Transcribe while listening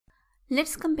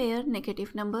Let's compare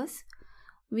negative numbers.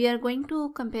 We are going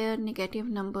to compare negative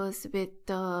numbers with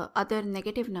other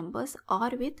negative numbers or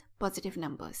with positive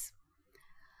numbers.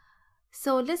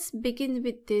 So let's begin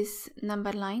with this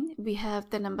number line. We have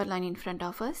the number line in front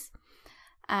of us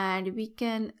and we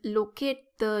can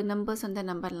locate the numbers on the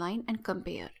number line and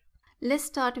compare. Let's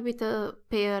start with a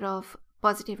pair of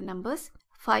positive numbers,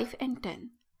 5 and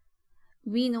 10.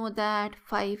 We know that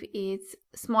 5 is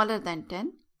smaller than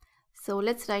 10. So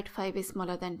let's write 5 is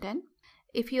smaller than 10.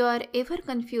 If you are ever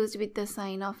confused with the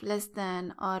sign of less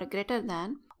than or greater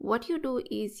than, what you do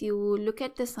is you look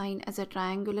at the sign as a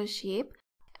triangular shape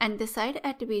and the side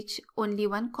at which only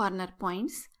one corner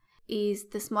points is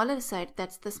the smaller side,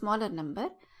 that's the smaller number,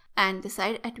 and the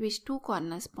side at which two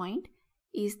corners point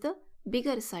is the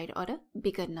bigger side or a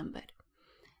bigger number.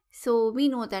 So we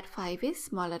know that 5 is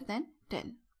smaller than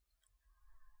 10.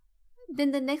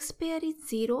 Then the next pair is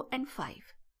 0 and 5.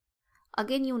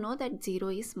 Again, you know that 0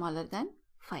 is smaller than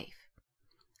 5.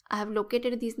 I have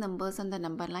located these numbers on the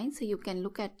number line so you can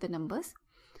look at the numbers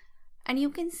and you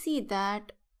can see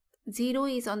that 0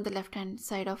 is on the left hand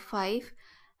side of 5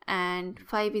 and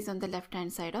 5 is on the left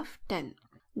hand side of 10.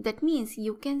 That means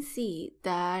you can see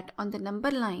that on the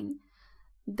number line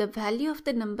the value of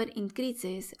the number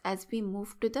increases as we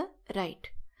move to the right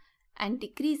and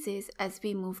decreases as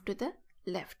we move to the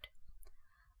left.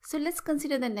 So let's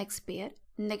consider the next pair,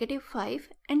 negative 5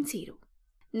 and 0.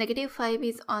 Negative 5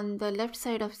 is on the left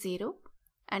side of 0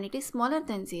 and it is smaller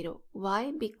than 0.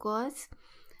 Why? Because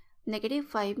negative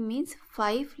 5 means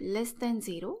 5 less than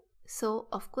 0. So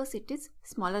of course it is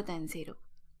smaller than 0.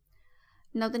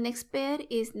 Now the next pair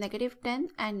is negative 10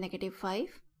 and negative 5.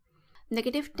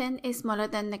 Negative 10 is smaller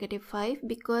than negative 5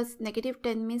 because negative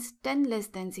 10 means 10 less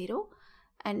than 0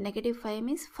 and negative 5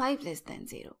 means 5 less than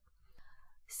 0.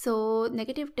 So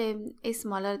negative 10 is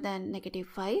smaller than negative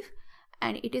 5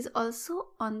 and it is also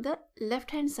on the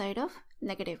left hand side of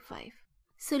negative 5.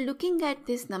 So looking at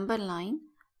this number line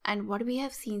and what we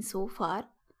have seen so far,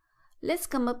 let's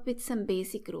come up with some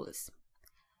basic rules.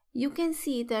 You can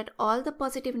see that all the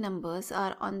positive numbers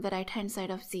are on the right hand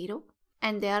side of 0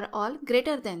 and they are all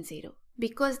greater than 0.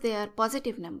 Because they are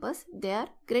positive numbers, they are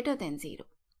greater than 0.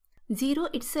 0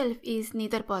 itself is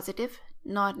neither positive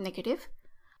nor negative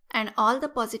and all the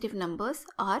positive numbers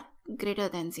are greater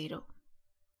than 0.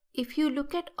 If you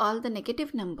look at all the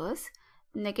negative numbers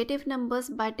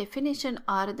by definition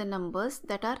are the numbers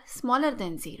that are smaller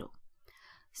than 0.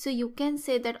 So you can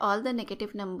say that all the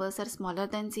negative numbers are smaller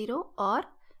than 0 or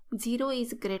 0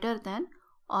 is greater than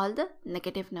all the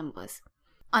negative numbers.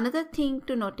 Another thing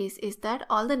to notice is that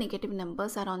all the negative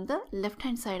numbers are on the left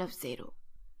hand side of 0.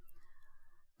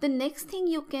 The next thing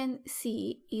you can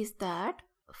see is that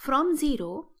from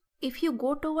 0, if you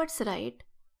go towards right,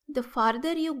 the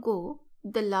farther you go,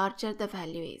 the larger the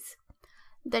value is.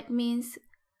 That means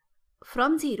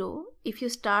from 0, if you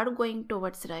start going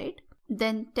towards right,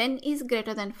 then 10 is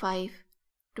greater than 5,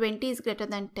 20 is greater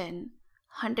than 10,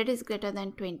 100 is greater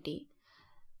than 20.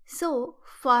 So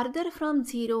farther from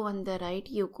 0 on the right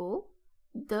you go,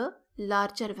 the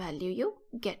larger value you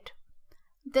get.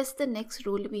 That's the next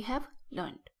rule we have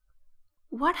learned.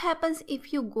 What happens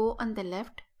if you go on the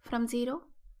left from 0?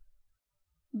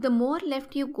 The more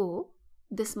left you go,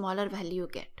 the smaller value you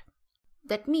get.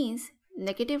 That means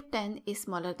negative 10 is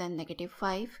smaller than negative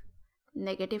 5,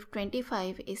 negative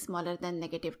 25 is smaller than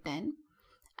negative 10,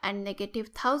 and negative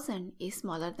 1000 is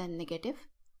smaller than negative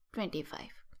 25.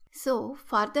 So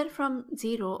farther from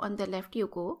 0 on the left you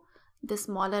go, the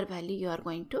smaller value you are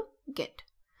going to get.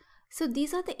 So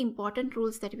these are the important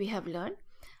rules that we have learned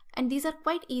and these are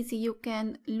quite easy. You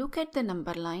can look at the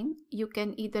number line, you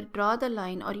can either draw the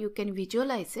line or you can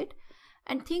visualize it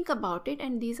and think about it,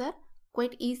 and these are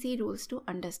quite easy rules to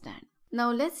understand. Now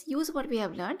let's use what we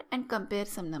have learned and compare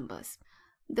some numbers.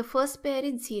 The first pair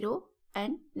is 0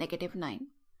 and negative 9.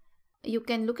 You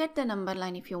can look at the number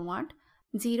line if you want.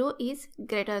 0 is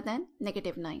greater than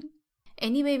negative 9.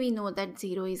 Anyway, we know that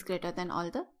 0 is greater than all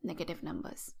the negative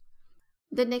numbers.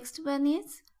 The next one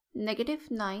is negative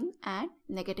 9 and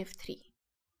negative 3.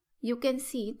 You can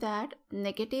see that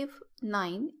negative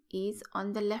 9 is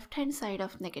on the left hand side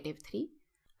of negative 3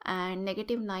 and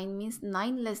negative 9 means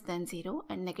 9 less than 0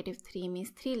 and negative 3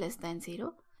 means 3 less than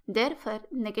 0. Therefore,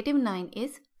 negative 9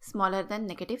 is smaller than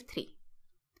negative 3.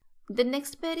 The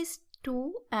next pair is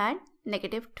 2 and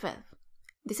negative 12.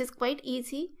 This is quite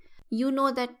easy. You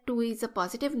know that 2 is a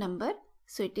positive number,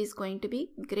 so it is going to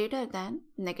be greater than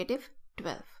negative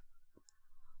 12.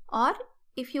 Or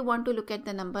if you want to look at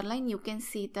the number line, you can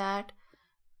see that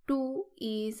 2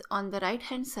 is on the right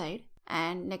hand side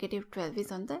and negative 12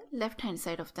 is on the left hand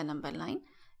side of the number line.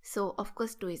 So of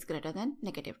course 2 is greater than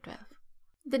negative 12.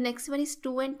 The next one is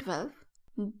 2 and 12.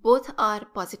 Both are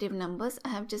positive numbers. I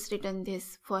have just written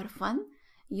this for fun.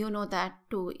 You know that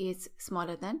 2 is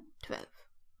smaller than 12.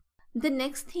 The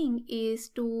next thing is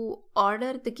to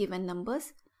order the given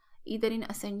numbers either in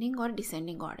ascending or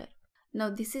descending order. Now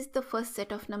this is the first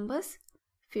set of numbers: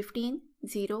 15,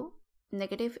 0,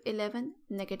 -11,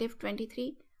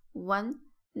 -23, 1,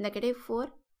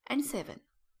 -4 and 7.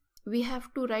 We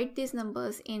have to write these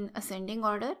numbers in ascending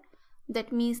order.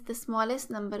 That means the smallest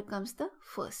number comes the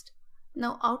first.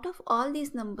 Now out of all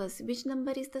these numbers, which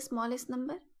number is the smallest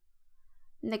number?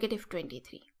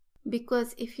 -23.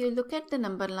 Because if you look at the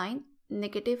number line,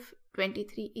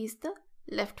 -23 is the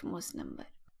leftmost number.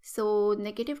 So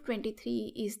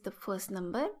 -23 is the first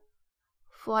number,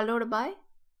 followed by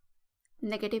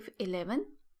 -11.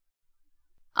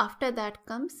 After that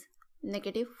comes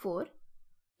 -4.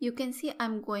 You can see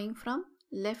I'm going from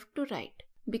left to right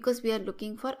because we are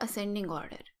looking for ascending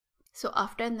order. So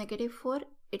after -4,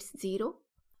 it's 0.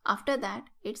 After that,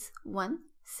 it's 1,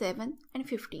 7 and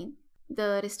 15.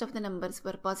 The rest of the numbers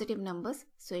were positive numbers,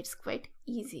 so it's quite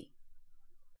easy.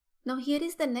 Now here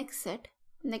is the next set: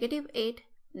 -8,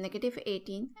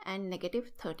 -18 and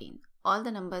 -13. All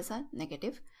the numbers are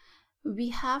negative. We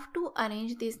have to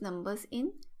arrange these numbers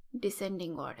in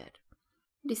descending order.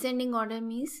 Descending order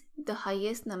means the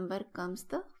highest number comes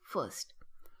the first.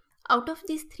 Out of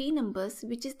these three numbers,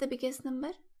 which is the biggest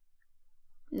number?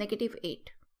 -8.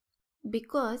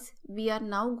 Because we are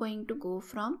now going to go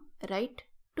from right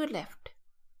to left.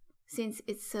 Since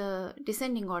it's a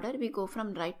descending order, we go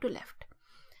from right to left.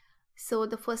 So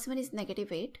the first one is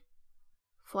 -8,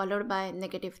 followed by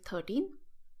 -13,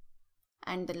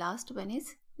 and the last one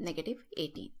is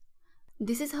 -18.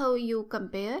 This is how you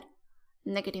compare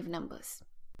negative numbers.